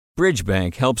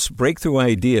Bridgebank helps breakthrough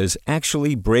ideas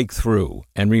actually break through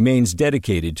and remains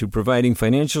dedicated to providing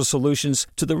financial solutions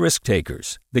to the risk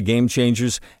takers, the game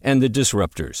changers, and the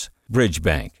disruptors.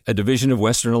 Bridgebank, a division of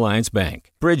Western Alliance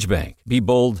Bank. Bridgebank. Be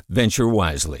bold, venture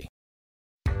wisely.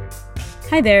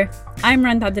 Hi there, I'm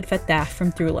Rand Abdel Fattah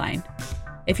from Throughline.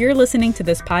 If you're listening to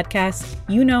this podcast,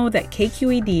 you know that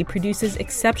KQED produces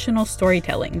exceptional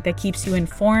storytelling that keeps you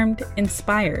informed,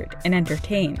 inspired, and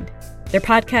entertained. Their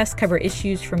podcasts cover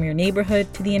issues from your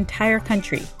neighborhood to the entire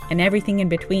country and everything in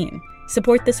between.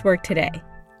 Support this work today.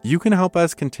 You can help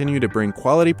us continue to bring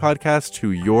quality podcasts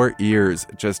to your ears.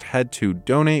 Just head to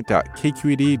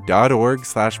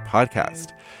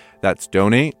donate.kqed.org/podcast. That's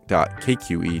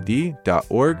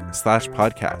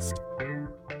donate.kqed.org/podcast.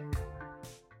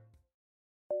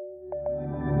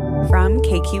 From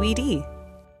KQED.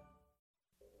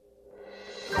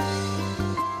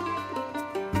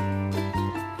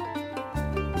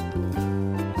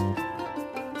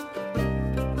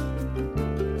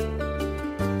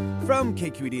 From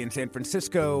KQED in San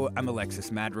Francisco, I'm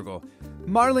Alexis Madrigal.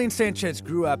 Marlene Sanchez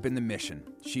grew up in the Mission.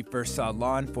 She first saw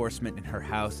law enforcement in her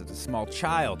house as a small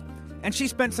child, and she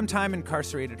spent some time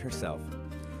incarcerated herself.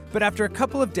 But after a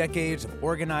couple of decades of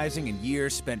organizing and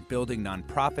years spent building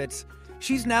nonprofits,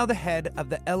 she's now the head of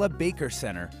the Ella Baker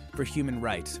Center for Human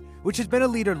Rights, which has been a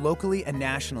leader locally and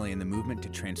nationally in the movement to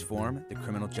transform the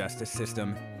criminal justice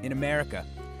system in America.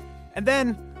 And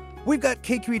then we've got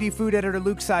KQED food editor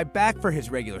Luke Tsai back for his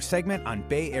regular segment on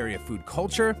Bay Area food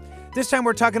culture. This time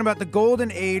we're talking about the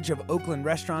golden age of Oakland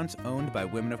restaurants owned by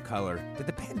women of color. Did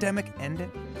the pandemic end it?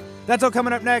 That's all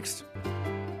coming up next.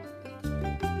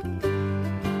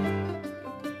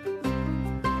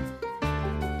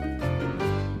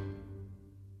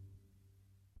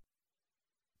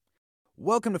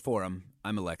 Welcome to Forum.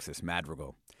 I'm Alexis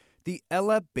Madrigal. The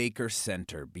Ella Baker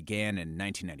Center began in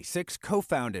 1996,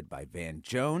 co-founded by Van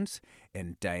Jones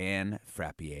and Diane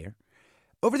Frappier.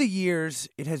 Over the years,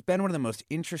 it has been one of the most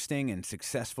interesting and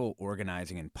successful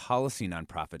organizing and policy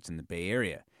nonprofits in the Bay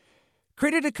Area.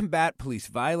 Created to combat police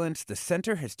violence, the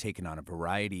center has taken on a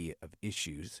variety of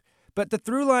issues, but the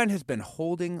through line has been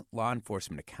holding law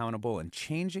enforcement accountable and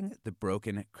changing the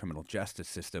broken criminal justice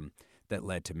system that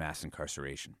led to mass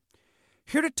incarceration.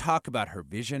 Here to talk about her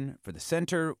vision for the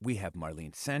center, we have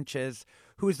Marlene Sanchez,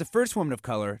 who is the first woman of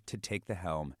color to take the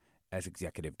helm as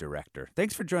executive director.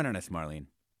 Thanks for joining us, Marlene.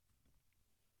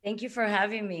 Thank you for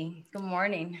having me. Good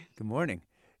morning. Good morning.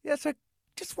 Yes, I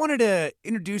just wanted to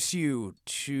introduce you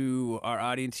to our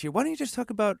audience here. Why don't you just talk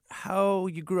about how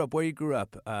you grew up, where you grew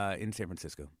up in San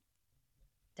Francisco?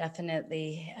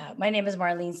 Definitely. My name is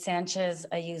Marlene Sanchez.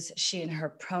 I use she and her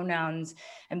pronouns.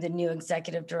 I'm the new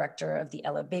executive director of the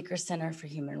Ella Baker Center for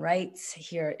Human Rights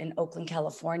here in Oakland,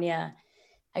 California.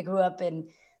 I grew up in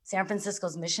San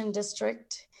Francisco's Mission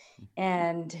District,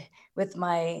 and with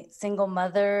my single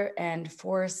mother and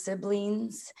 4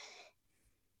 siblings,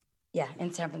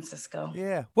 in San Francisco.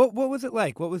 Yeah. What was it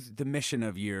like? What was the mission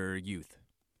of your youth?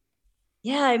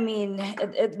 Yeah, I mean,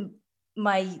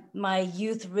 my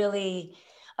youth really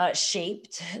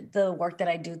shaped the work that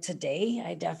I do today.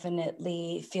 I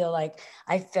definitely feel like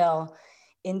I fell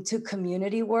into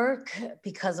community work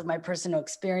because of my personal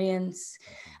experience.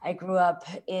 I grew up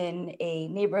in a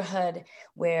neighborhood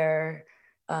where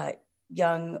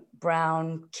young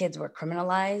brown kids were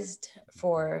criminalized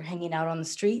for hanging out on the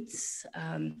streets.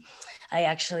 I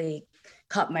actually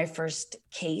caught my first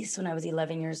case when I was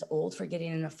 11 years old for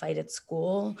getting in a fight at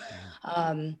school.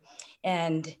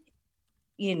 And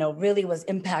really was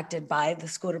impacted by the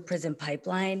school to prison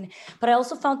pipeline. But I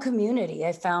also found community.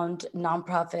 I found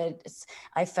nonprofits.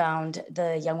 I found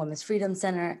the Young Women's Freedom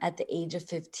Center at the age of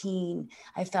 15.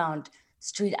 I found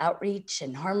street outreach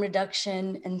and harm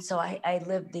reduction. And so I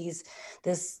lived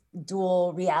this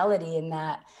dual reality in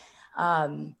that,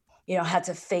 had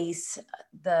to face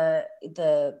the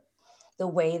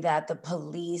way that the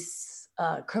police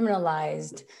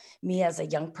criminalized me as a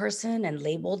young person and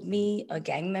labeled me a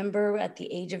gang member at the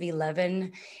age of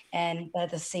 11. And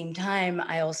at the same time,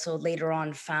 I also later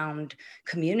on found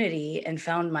community and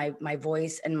found my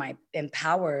voice and my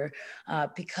power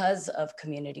because of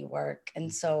community work.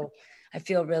 And so I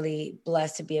feel really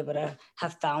blessed to be able to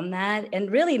have found that.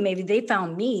 And really, maybe they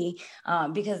found me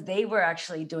because they were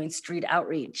actually doing street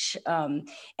outreach and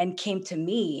came to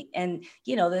me. And,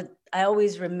 I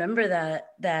always remember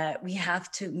that we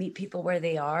have to meet people where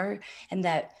they are, and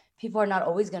that people are not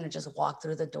always going to just walk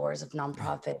through the doors of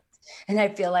nonprofits. And I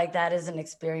feel like that is an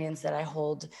experience that I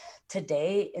hold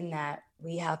today, in that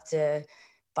we have to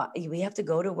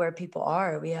go to where people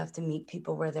are. We have to meet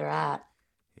people where they're at.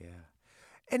 Yeah.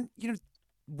 And,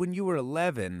 when you were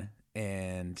 11,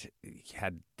 and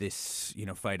had this,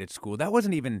 fight at school. That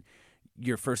wasn't even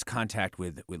your first contact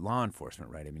with law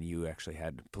enforcement, right? I mean, you actually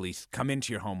had police come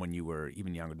into your home when you were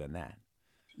even younger than that.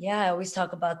 Yeah, I always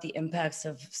talk about the impacts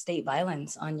of state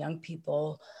violence on young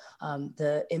people,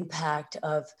 the impact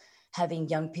of having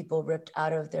young people ripped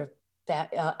out of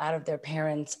their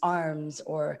parents' arms,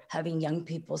 or having young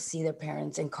people see their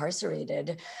parents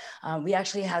incarcerated. We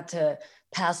actually had to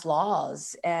pass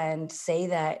laws and say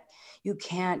that you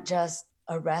can't just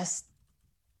arrest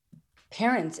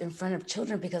parents in front of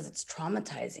children because it's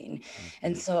traumatizing.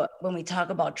 And so when we talk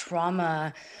about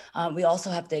trauma, we also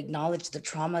have to acknowledge the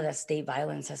trauma that state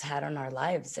violence has had on our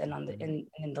lives and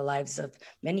in the lives of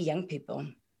many young people.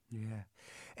 Yeah.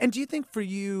 And do you think for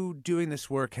you doing this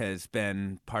work has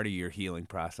been part of your healing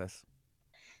process?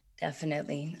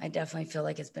 Definitely. I definitely feel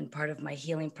like it's been part of my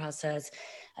healing process.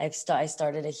 I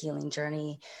started a healing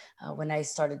journey when I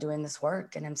started doing this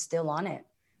work, and I'm still on it.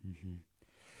 Mm-hmm.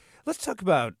 Let's talk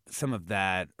about some of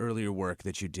that earlier work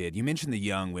that you did. You mentioned the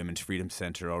Young Women's Freedom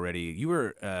Center already. You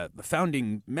were a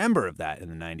founding member of that in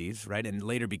the 90s, right? And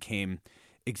later became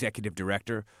executive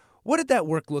director. What did that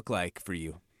work look like for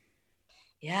you?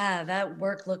 Yeah, that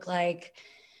work looked like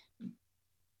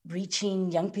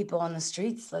reaching young people on the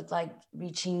streets, looked like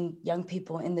reaching young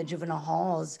people in the juvenile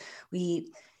halls.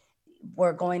 We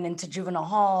were going into juvenile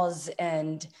halls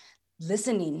and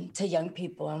listening to young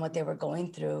people and what they were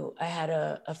going through. I had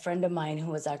a friend of mine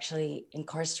who was actually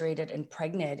incarcerated and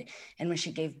pregnant. And when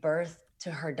she gave birth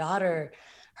to her daughter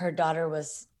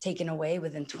was taken away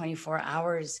within 24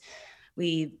 hours.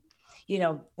 We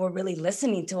were really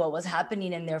listening to what was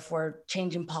happening, and therefore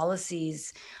changing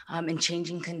policies and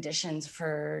changing conditions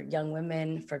for young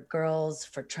women, for girls,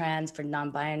 for trans, for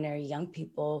non-binary young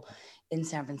people in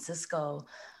San Francisco.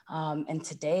 And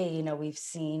today, we've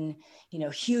seen,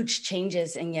 huge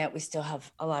changes, and yet we still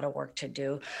have a lot of work to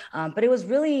do. But it was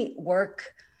really work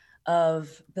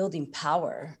of building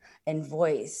power and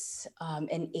voice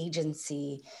and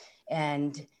agency,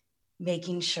 and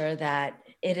making sure that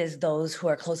it is those who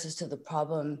are closest to the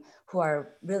problem who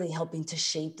are really helping to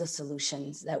shape the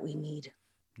solutions that we need.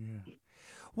 Yeah.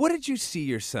 What did you see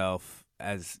yourself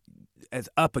as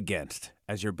up against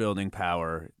as you're building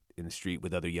power in the street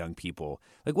with other young people?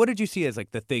 Like, what did you see as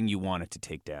like the thing you wanted to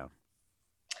take down?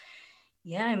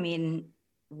 Yeah, I mean,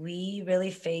 we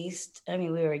really we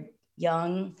were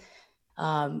young.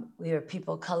 We were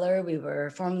people of color. We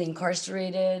were formerly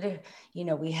incarcerated.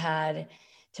 We had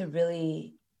to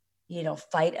really,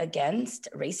 fight against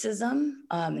racism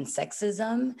and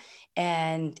sexism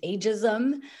and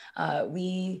ageism.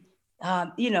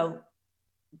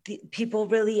 People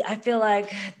really, I feel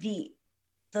like the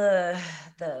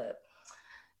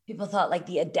people thought like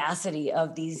the audacity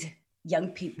of these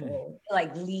young people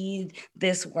like lead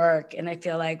this work. And I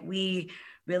feel like we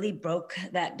really broke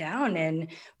that down, and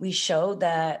we showed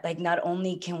that like not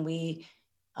only can we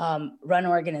run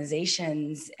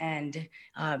organizations and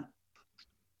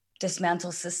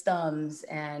dismantle systems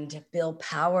and build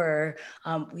power,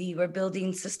 we were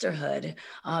building sisterhood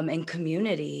and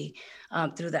community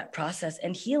through that process,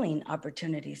 and healing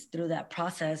opportunities through that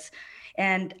process.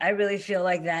 And I really feel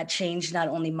like that changed not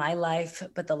only my life,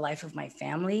 but the life of my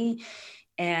family.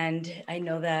 And I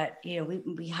know that,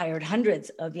 we hired hundreds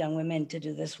of young women to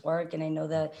do this work. And I know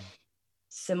that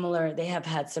they have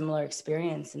had similar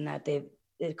experience in that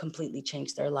it completely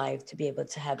changed their life to be able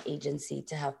to have agency,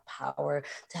 to have power,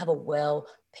 to have a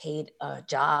well-paid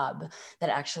job that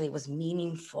actually was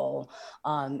meaningful.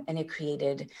 And it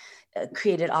created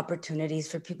opportunities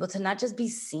for people to not just be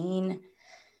seen,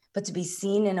 but to be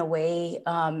seen in a way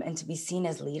and to be seen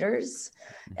as leaders.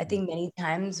 I think many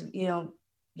times,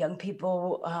 young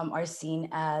people are seen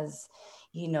as,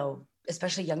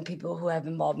 especially young people who have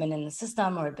involvement in the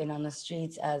system or have been on the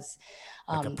streets, as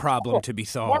like a problem to be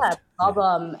solved. Yeah,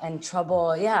 problem and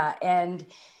trouble. Yeah. And,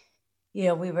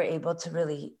 we were able to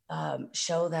really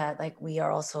show that like we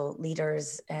are also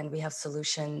leaders and we have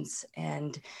solutions.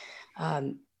 And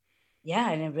and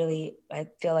I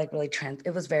feel like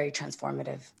it was very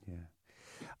transformative. Yeah.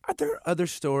 Are there other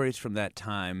stories from that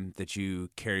time that you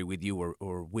carry with you,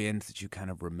 or wins that you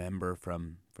kind of remember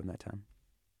from that time?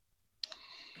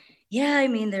 Yeah, I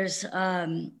mean, there's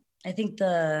I think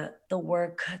the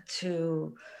work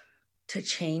to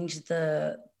change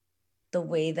the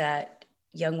way that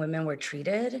young women were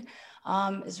treated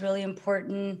is really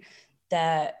important.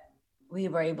 That we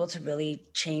were able to really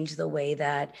change the way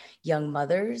that young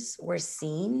mothers were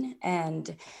seen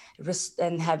and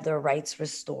have their rights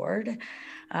restored.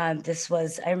 I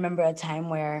remember a time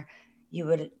where you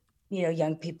would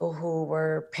young people who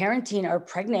were parenting or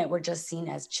pregnant were just seen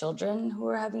as children who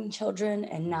were having children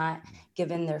and not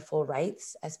given their full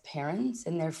rights as parents,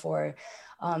 and therefore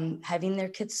having their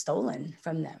kids stolen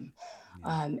from them.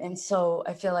 And so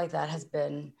I feel like that has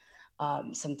been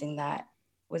something that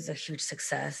was a huge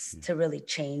success to really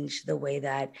change the way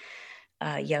that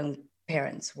young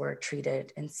parents were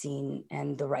treated and seen,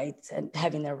 and the rights and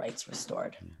having their rights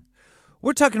restored.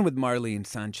 We're talking with Marlene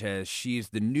Sanchez. She's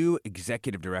the new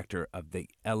executive director of the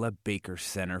Ella Baker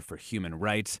Center for Human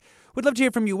Rights. We'd love to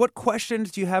hear from you. What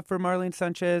questions do you have for Marlene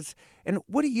Sanchez? And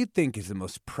what do you think is the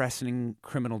most pressing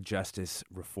criminal justice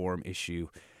reform issue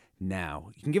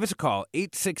now? You can give us a call,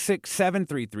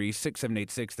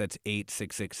 866-733-6786. That's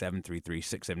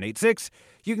 866-733-6786.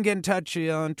 You can get in touch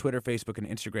on Twitter, Facebook, and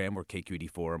Instagram, or KQED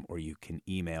Forum, or you can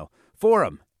email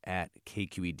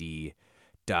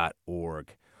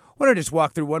forum@kqed.org. I want to just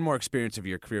walk through one more experience of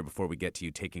your career before we get to you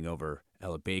taking over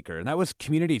Ella Baker, and that was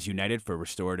Communities United for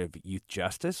Restorative Youth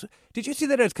Justice. Did you see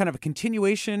that as kind of a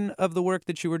continuation of the work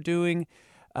that you were doing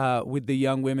with the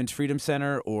Young Women's Freedom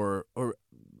Center, or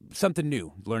something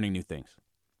new, learning new things?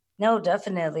 No,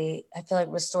 definitely. I feel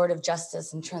like restorative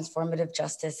justice and transformative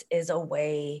justice is a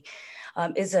way,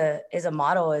 is a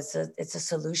model, it's a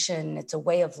solution, it's a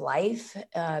way of life.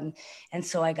 And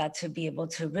so I got to be able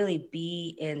to really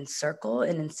be in circle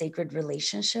and in sacred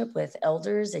relationship with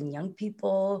elders and young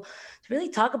people to really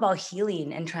talk about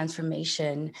healing and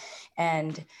transformation,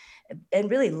 and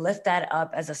really lift that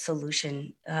up as a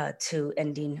solution to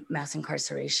ending mass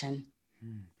incarceration.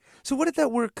 So what did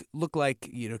that work look like,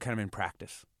 kind of in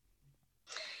practice?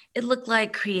 It looked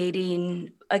like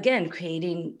creating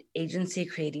agency,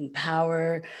 creating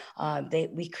power.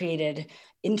 We created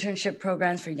internship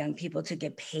programs for young people to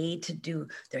get paid to do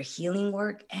their healing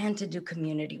work and to do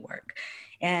community work.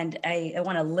 And I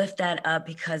want to lift that up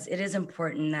because it is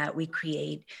important that we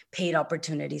create paid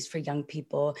opportunities for young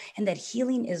people, and that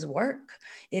healing is work.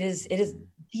 It is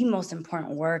the most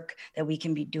important work that we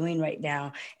can be doing right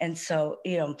now. And so,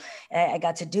 I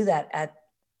got to do that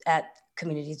at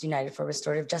Communities United for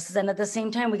Restorative Justice. And at the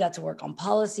same time, we got to work on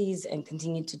policies and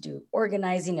continue to do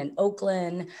organizing in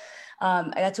Oakland.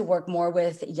 I got to work more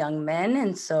with young men,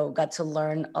 and so got to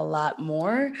learn a lot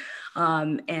more.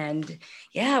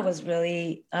 It was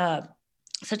really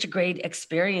such a great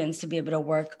experience to be able to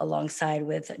work alongside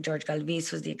with George Galvis,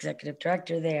 who's the executive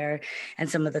director there, and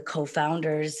some of the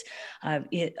co-founders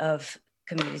of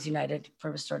Communities United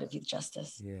for Restorative Youth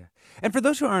Justice. Yeah. And for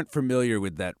those who aren't familiar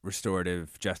with that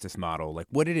restorative justice model, like,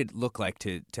 what did it look like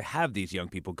to have these young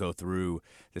people go through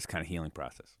this kind of healing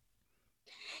process?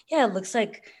 Yeah, it looks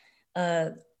like,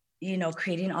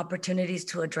 creating opportunities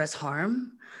to address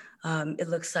harm. It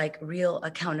looks like real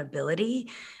accountability.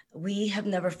 We have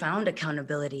never found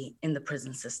accountability in the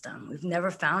prison system. We've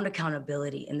never found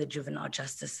accountability in the juvenile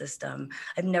justice system.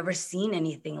 I've never seen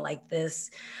anything like this.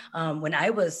 When I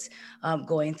was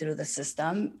going through the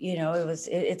system,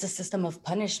 it's a system of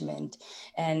punishment,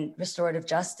 and restorative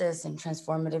justice and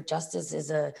transformative justice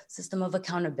is a system of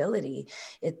accountability.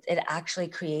 It actually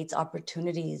creates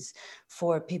opportunities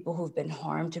for people who've been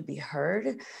harmed to be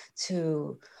heard,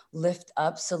 to lift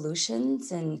up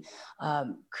solutions, and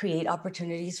create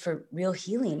opportunities for real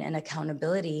healing and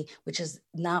accountability, which is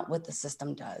not what the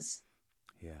system does.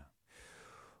 Yeah.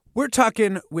 We're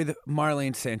talking with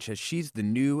Marlene Sanchez. She's the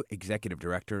new executive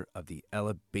director of the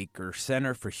Ella Baker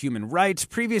Center for Human Rights.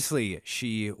 Previously,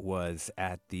 she was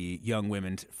at the Young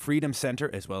Women's Freedom Center,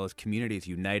 as well as Communities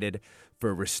United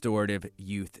for Restorative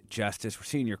Youth Justice. We're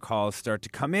seeing your calls start to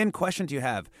come in, questions you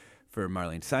have for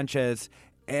Marlene Sanchez,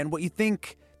 and what you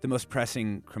think the most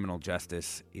pressing criminal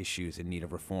justice issues in need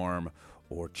of reform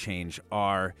or change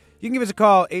are. You can give us a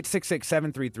call,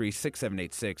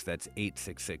 866-733-6786. That's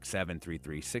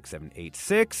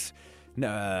 866-733-6786.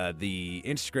 The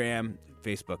Instagram,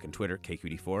 Facebook, and Twitter,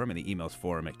 KQED Forum, and the email's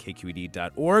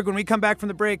forum@kqed.org. When we come back from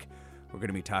the break, we're going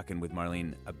to be talking with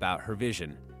Marlene about her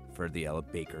vision for the Ella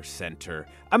Baker Center.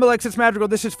 I'm Alexis Madrigal.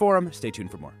 This is Forum. Stay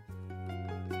tuned for more.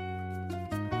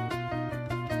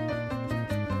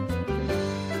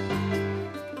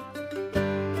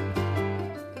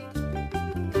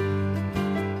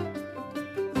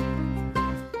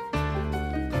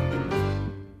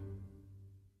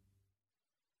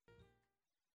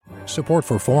 Support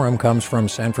for Forum comes from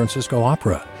San Francisco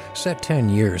Opera. Set 10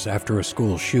 years after a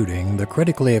school shooting, the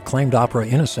critically acclaimed opera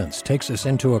Innocence takes us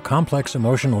into a complex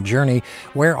emotional journey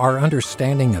where our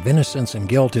understanding of innocence and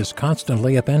guilt is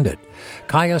constantly upended.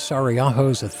 Kaya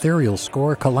Sariaho's ethereal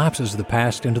score collapses the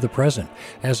past into the present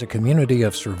as a community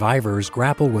of survivors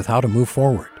grapple with how to move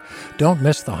forward. Don't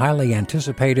miss the highly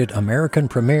anticipated American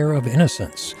premiere of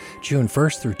Innocence, June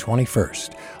 1st through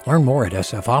 21st. Learn more at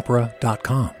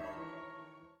sfopera.com.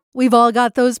 We've all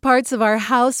got those parts of our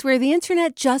house where the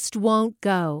internet just won't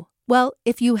go. Well,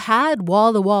 if you had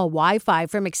wall-to-wall Wi-Fi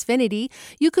from Xfinity,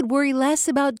 you could worry less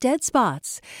about dead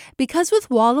spots. Because with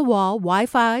wall-to-wall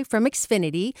Wi-Fi from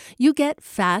Xfinity, you get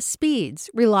fast speeds,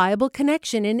 reliable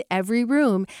connection in every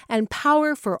room, and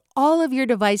power for all of your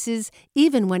devices,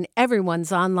 even when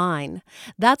everyone's online.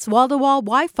 That's wall-to-wall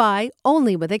Wi-Fi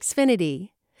only with Xfinity.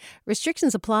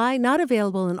 Restrictions apply, not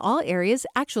available in all areas.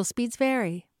 Actual speeds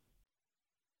vary.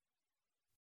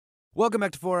 Welcome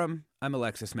back to Forum. I'm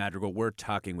Alexis Madrigal. We're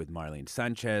talking with Marlene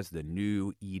Sanchez, the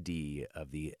new ED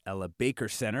of the Ella Baker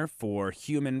Center for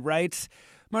Human Rights.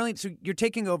 Marlene, so you're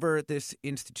taking over this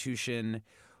institution.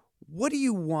 What do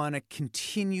you want to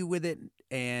continue with it,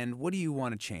 and what do you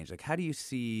want to change? Like, how do you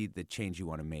see the change you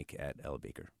want to make at Ella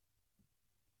Baker?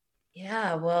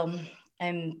 Yeah, well,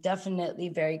 I'm definitely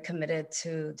very committed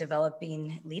to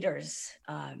developing leaders,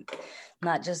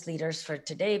 not just leaders for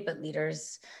today, but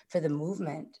leaders for the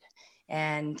movement.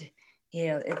 And, you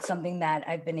know, it's something that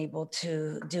I've been able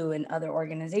to do in other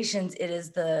organizations. It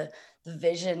is the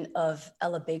vision of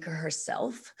Ella Baker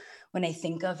herself. When I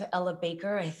think of Ella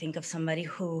Baker, I think of somebody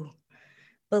who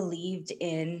believed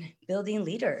in building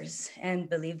leaders and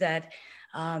believed that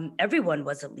everyone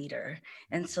was a leader.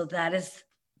 And so that is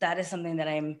something that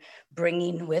I'm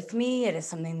bringing with me. It is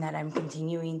something that I'm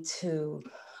continuing to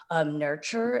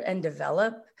nurture and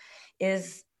develop,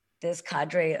 is this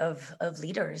cadre of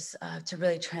leaders to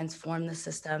really transform the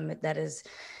system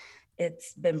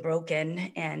it's been broken,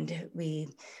 and we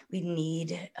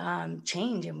need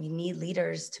change, and we need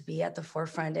leaders to be at the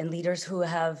forefront, and leaders who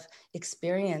have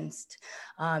experienced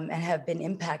and have been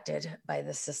impacted by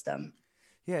the system.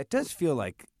 Yeah, it does feel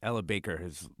like Ella Baker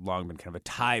has long been kind of a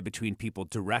tie between people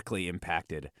directly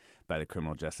impacted by the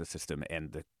criminal justice system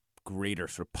and the greater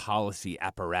sort of policy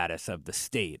apparatus of the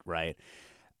state, right?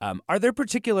 Are there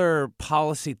particular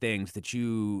policy things that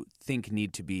you think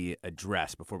need to be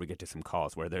addressed before we get to some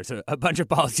calls where there's a bunch of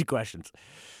policy questions?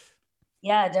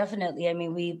 Yeah, definitely. I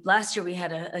mean, last year we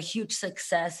had a huge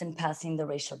success in passing the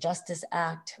Racial Justice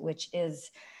Act, which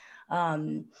is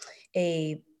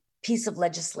a piece of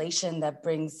legislation that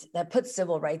puts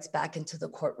civil rights back into the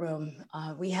courtroom.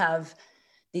 We have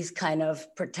these kind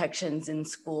of protections in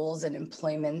schools and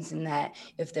employments, in that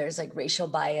if there's like racial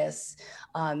bias,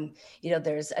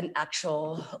 there's an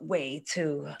actual way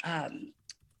to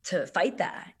fight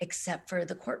that, except for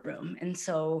the courtroom. And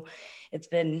so it's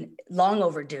been long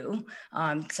overdue.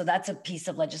 So that's a piece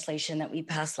of legislation that we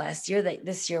passed last year that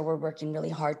this year we're working really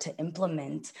hard to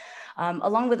implement,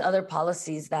 along with other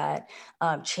policies that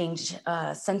change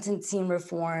sentencing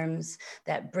reforms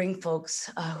that bring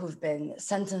folks who've been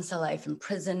sentenced to life in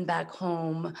prison back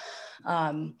home,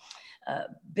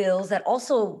 bills that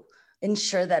also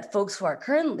ensure that folks who are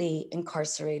currently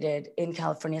incarcerated in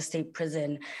California State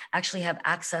Prison actually have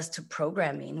access to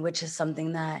programming, which is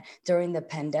something that during the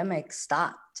pandemic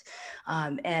stopped.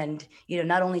 And,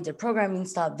 not only did programming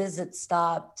stop, visits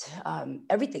stopped,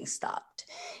 everything stopped.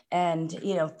 And,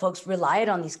 folks relied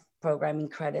on these programming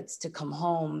credits to come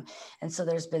home. And so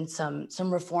there's been some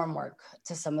reform work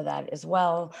to some of that as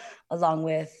well, along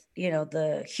with,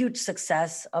 the huge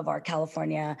success of our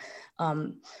California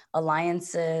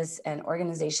alliances and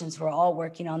organizations who are all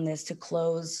working on this to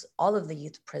close all of the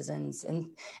youth prisons.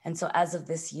 And so as of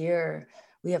this year,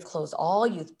 we have closed all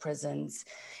youth prisons.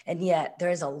 And yet there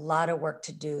is a lot of work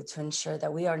to do to ensure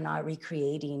that we are not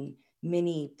recreating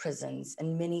mini prisons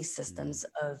and mini systems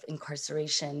of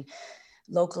incarceration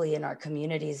locally in our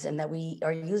communities, and that we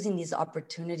are using these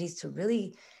opportunities to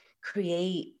really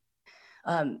create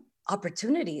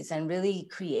opportunities and really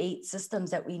create systems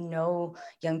that we know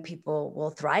young people will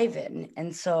thrive in.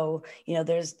 And so,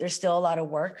 there's still a lot of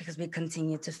work because we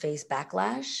continue to face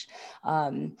backlash.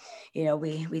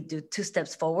 We do 2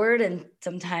 steps forward, and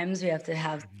sometimes we have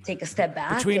to take a step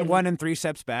back. Between 1 and 3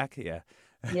 steps back, yeah.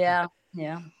 Yeah.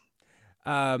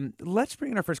 Let's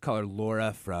bring in our first caller,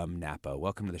 Laura from Napa.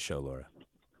 Welcome to the show, Laura.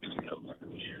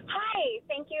 Hi,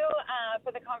 thank you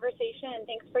for the conversation, and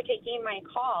thanks for taking my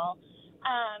call.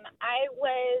 I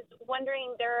was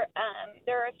wondering, there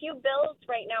are a few bills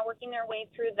right now working their way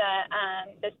through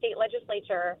the state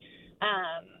legislature.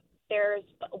 There's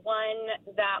one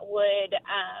that would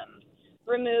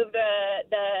remove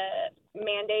the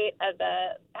mandate of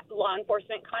the law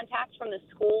enforcement contacts from the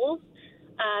schools.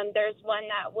 There's one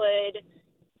that would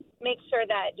make sure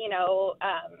that,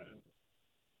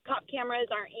 cop cameras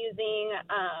aren't using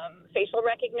facial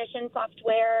recognition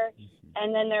software.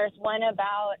 And then there's one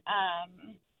about,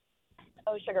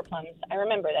 Oh, sugar plums. I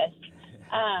remember this.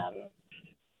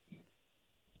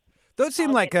 Those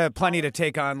seem like plenty to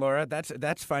take on, Laura.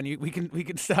 That's fine. We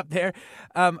can stop there.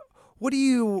 What do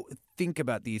you think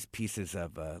about these pieces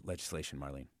of legislation,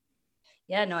 Marlene?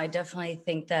 Yeah, no, I definitely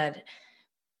think that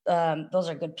those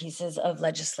are good pieces of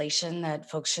legislation that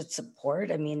folks should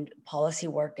support. I mean, policy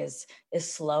work is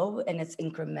slow and it's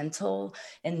incremental,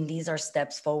 and these are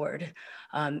steps forward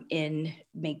in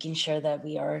making sure that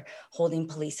we are holding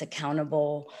police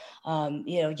accountable.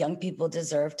 Young people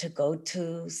deserve to go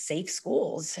to safe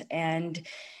schools, and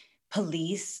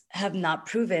police have not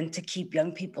proven to keep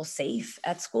young people safe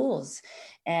at schools.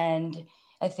 And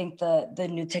I think the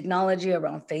new technology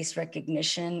around face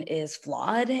recognition is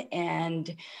flawed,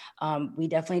 and we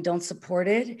definitely don't support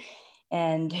it.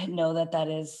 And know that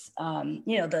is,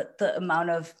 the amount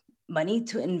of money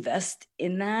to invest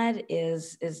in that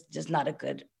is just not a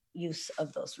good use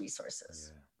of those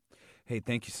resources. Yeah. Hey,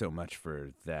 thank you so much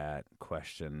for that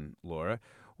question, Laura.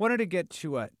 Wanted to get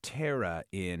to Tara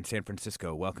in San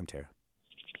Francisco. Welcome, Tara.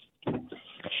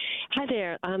 Hi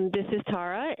there. This is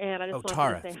Tara, and I just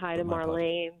wanted to say hi to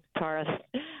Marlene. Tara,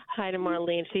 hi to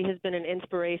Marlene. She has been an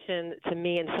inspiration to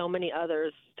me and so many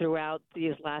others throughout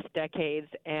these last decades.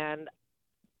 And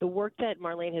the work that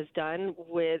Marlene has done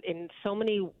in so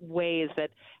many ways that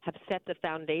have set the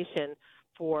foundation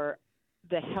for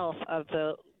the health of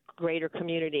the greater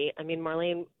community. I mean,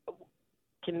 Marlene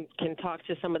can talk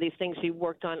to some of these things. She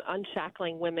worked on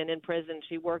unshackling women in prison.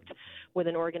 She worked with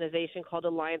an organization called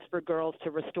Alliance for Girls to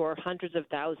restore hundreds of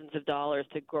thousands of dollars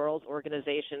to girls'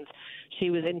 organizations. She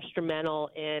was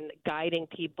instrumental in guiding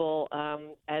people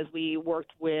as we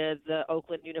worked with the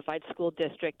Oakland Unified School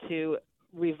District to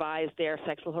revise their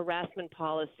sexual harassment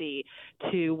policy,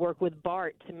 to work with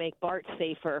BART to make BART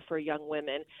safer for young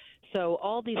women. So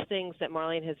all these things that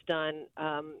Marlene has done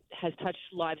has touched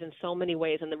lives in so many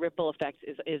ways, and the ripple effect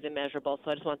is immeasurable.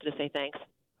 So I just wanted to say thanks.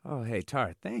 Oh, hey,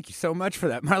 Tara, thank you so much for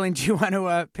that. Marlene, do you want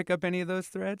to pick up any of those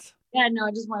threads? Yeah, no,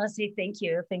 I just want to say thank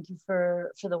you. Thank you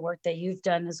for the work that you've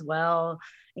done as well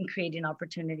in creating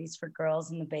opportunities for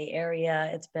girls in the Bay Area.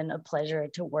 It's been a pleasure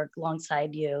to work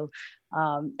alongside you.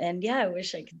 And yeah, I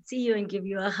wish I could see you and give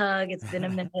you a hug. It's been a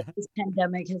minute. This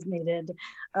pandemic has made it,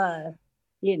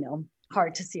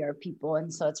 hard to see our people.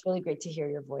 And so it's really great to hear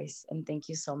your voice. And thank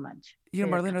you so much.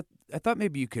 Marlene, I thought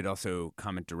maybe you could also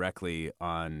comment directly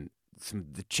on some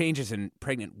of the changes in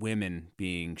pregnant women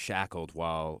being shackled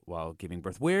while giving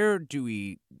birth. Where do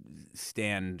we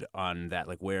stand on that?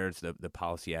 Like, where's the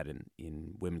policy at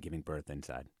in women giving birth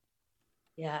inside?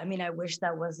 Yeah, I mean, I wish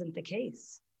that wasn't the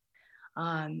case,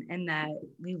 and that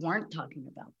we weren't talking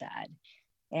about that.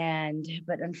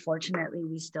 But unfortunately,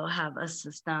 we still have a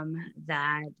system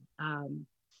that,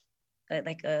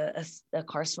 like a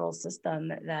carceral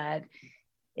system that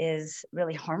is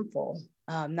really harmful,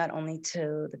 not only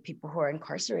to the people who are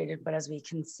incarcerated, but as we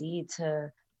can see, to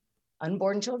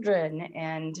unborn children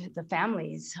and the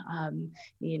families.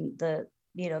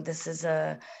 This is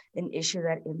an issue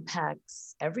that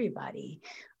impacts everybody.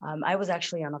 I was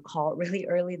actually on a call really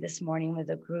early this morning with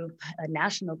a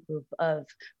national group of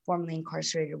formerly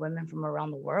incarcerated women from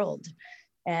around the world.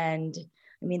 And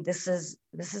I mean, this is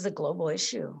a global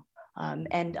issue.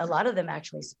 And a lot of them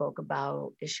actually spoke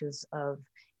about issues of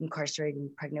incarcerating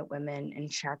pregnant women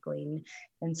and shackling.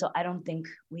 And so I don't think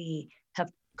we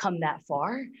have come that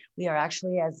far. We are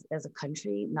actually, as a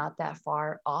country, not that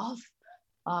far off.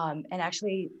 And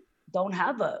actually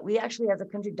we actually as a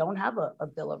country don't have a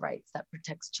Bill of Rights that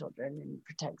protects children and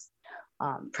protects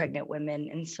pregnant women.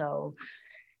 And so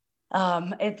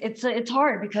it's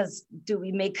hard, because do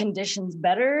we make conditions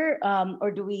better, or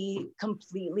do we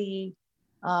completely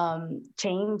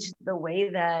change the way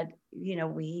that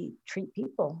we treat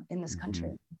people in this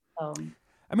country? So,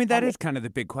 I mean, that is kind of the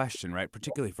big question, right?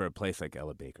 Particularly for a place like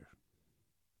Ella Baker.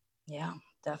 Yeah,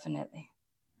 definitely.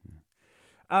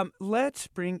 Let's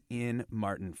bring in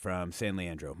Martin from San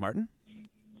Leandro. Martin?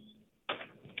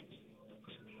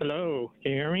 Hello,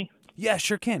 can you hear me? Yeah,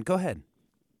 sure can. Go ahead.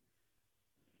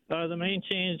 The main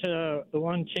change, the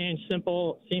one change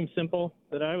seems simple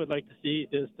that I would like to see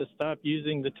is to stop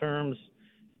using the terms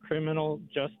criminal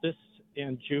justice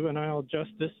and juvenile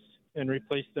justice and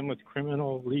replace them with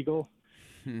criminal legal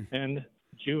and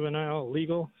juvenile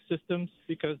legal systems,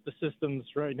 because the systems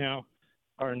right now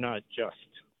are not just.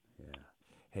 Yeah.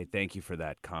 Hey, thank you for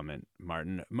that comment,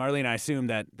 Martin. Marlene, I assume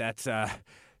that's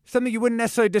something you wouldn't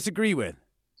necessarily disagree with.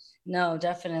 No,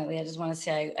 definitely. I just want to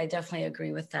say I definitely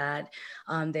agree with that.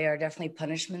 They are definitely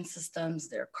punishment systems.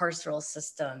 They're carceral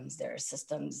systems. They're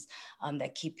systems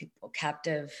that keep people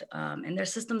captive, and they're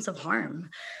systems of harm.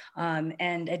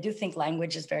 And I do think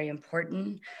language is very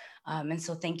important. And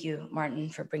so thank you, Martin,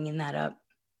 for bringing that up.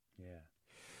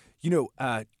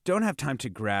 Don't have time to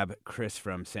grab Chris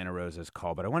from Santa Rosa's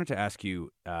call, but I wanted to ask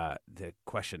you the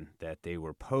question that they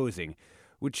were posing,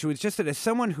 which was just that as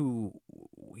someone who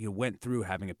went through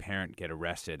having a parent get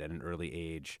arrested at an early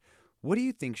age, what do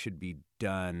you think should be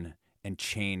done and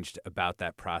changed about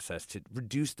that process to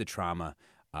reduce the trauma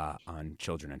on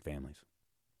children and families?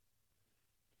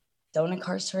 Don't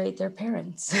incarcerate their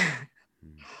parents.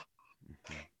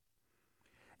 Mm-hmm.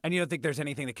 And you don't think there's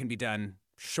anything that can be done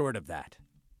short of that?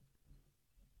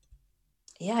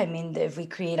 Yeah, I mean, if we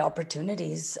create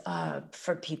opportunities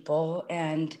for people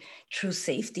and true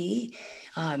safety,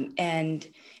 and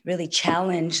really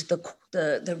challenge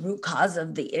the root cause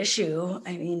of the issue,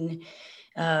 I mean,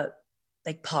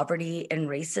 like poverty and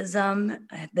racism,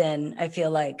 then I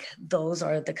feel like those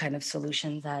are the kind of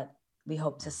solutions that we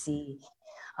hope to see.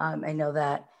 I know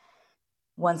that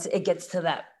once it gets to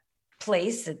that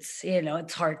place, it's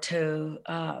hard to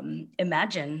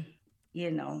imagine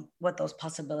what those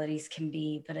possibilities can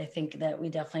be. But I think that we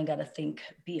definitely got to think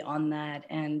beyond that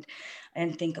and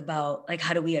think about, like,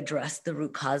 how do we address the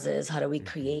root causes? How do we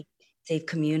create safe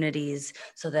communities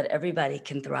so that everybody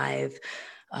can thrive,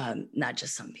 not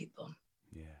just some people?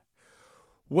 Yeah.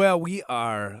 Well, we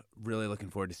are really looking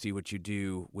forward to see what you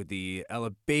do with the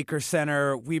Ella Baker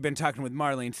Center. We've been talking with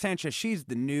Marlene Sanchez. She's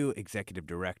the new executive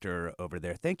director over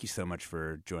there. Thank you so much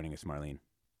for joining us, Marlene.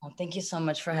 Well, thank you so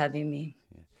much for having me.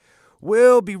 Yeah.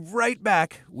 We'll be right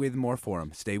back with more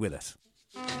Forum. Stay with us.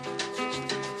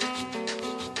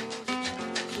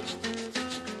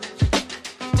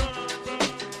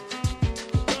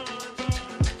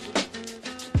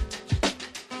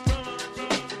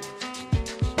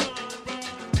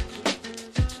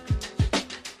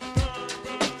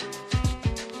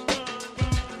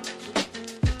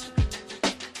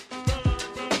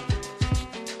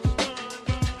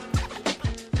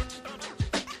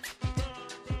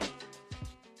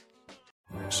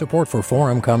 Support for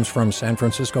Forum comes from San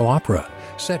Francisco Opera.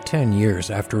 Set 10 years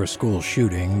after a school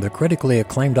shooting, the critically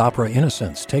acclaimed opera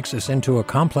Innocence takes us into a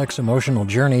complex emotional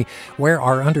journey where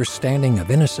our understanding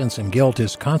of innocence and guilt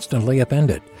is constantly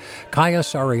upended. Kaya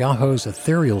Sariaho's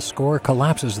ethereal score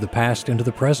collapses the past into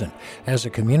the present as a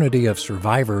community of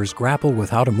survivors grapple with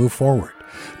how to move forward.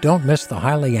 Don't miss the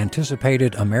highly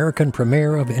anticipated American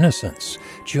premiere of Innocence,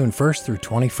 June 1st through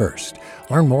 21st.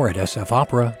 Learn more at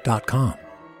sfopera.com.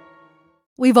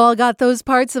 We've all got those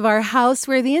parts of our house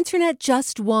where the internet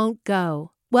just won't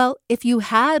go. Well, if you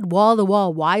had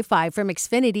wall-to-wall Wi-Fi from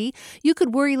Xfinity, you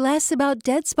could worry less about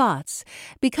dead spots.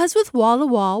 Because with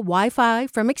wall-to-wall Wi-Fi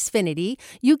from Xfinity,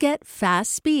 you get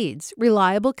fast speeds,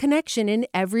 reliable connection in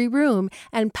every room,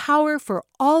 and power for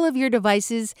all of your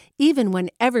devices, even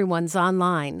when everyone's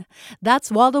online.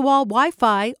 That's wall-to-wall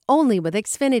Wi-Fi only with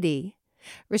Xfinity.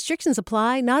 Restrictions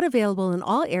apply, not available in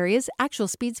all areas. Actual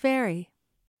speeds vary.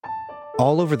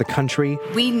 All over the country,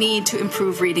 we need to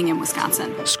improve reading in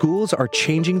Wisconsin. Schools are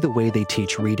changing the way they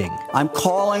teach reading. I'm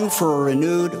calling for a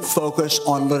renewed focus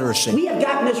on literacy. We have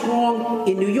gotten this wrong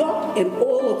in New York and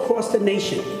all across the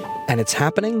nation. And it's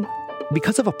happening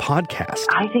because of a podcast.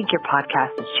 I think your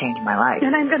podcast has changed my life.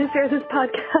 And I'm going to share this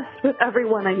podcast with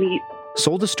everyone I meet.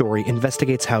 Sold a Story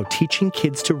investigates how teaching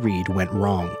kids to read went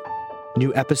wrong.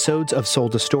 New episodes of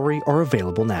Sold a Story are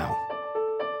available now.